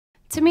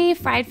To me,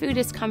 fried food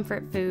is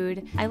comfort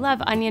food. I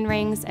love onion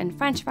rings and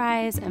French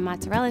fries and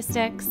mozzarella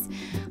sticks,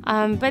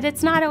 but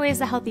it's not always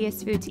the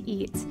healthiest food to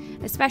eat,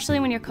 especially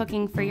when you're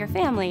cooking for your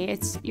family.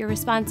 It's your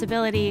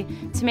responsibility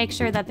to make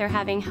sure that they're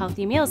having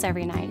healthy meals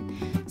every night.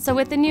 So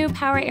with the new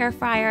Power Air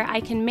Fryer,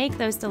 I can make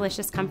those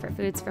delicious comfort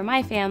foods for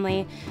my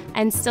family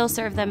and still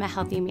serve them a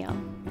healthy meal.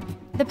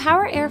 The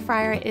Power Air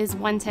Fryer is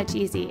one touch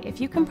easy.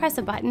 If you can press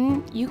a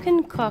button, you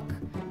can cook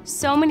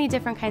so many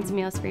different kinds of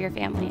meals for your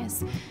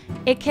families.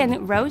 It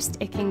can roast,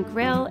 it can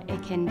grill,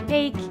 it can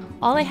bake.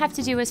 All I have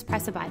to do is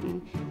press a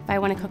button. If I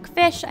want to cook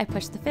fish, I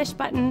push the fish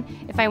button.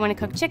 If I want to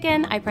cook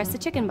chicken, I press the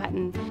chicken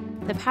button.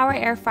 The Power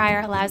Air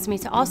Fryer allows me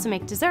to also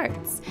make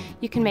desserts.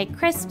 You can make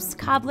crisps,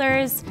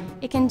 cobblers.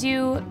 It can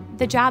do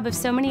the job of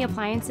so many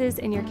appliances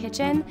in your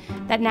kitchen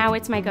that now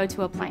it's my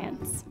go-to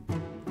appliance.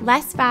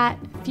 Less fat,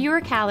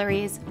 fewer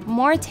calories,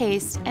 more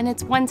taste, and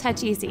it's one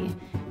touch easy.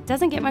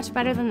 Doesn't get much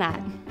better than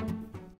that.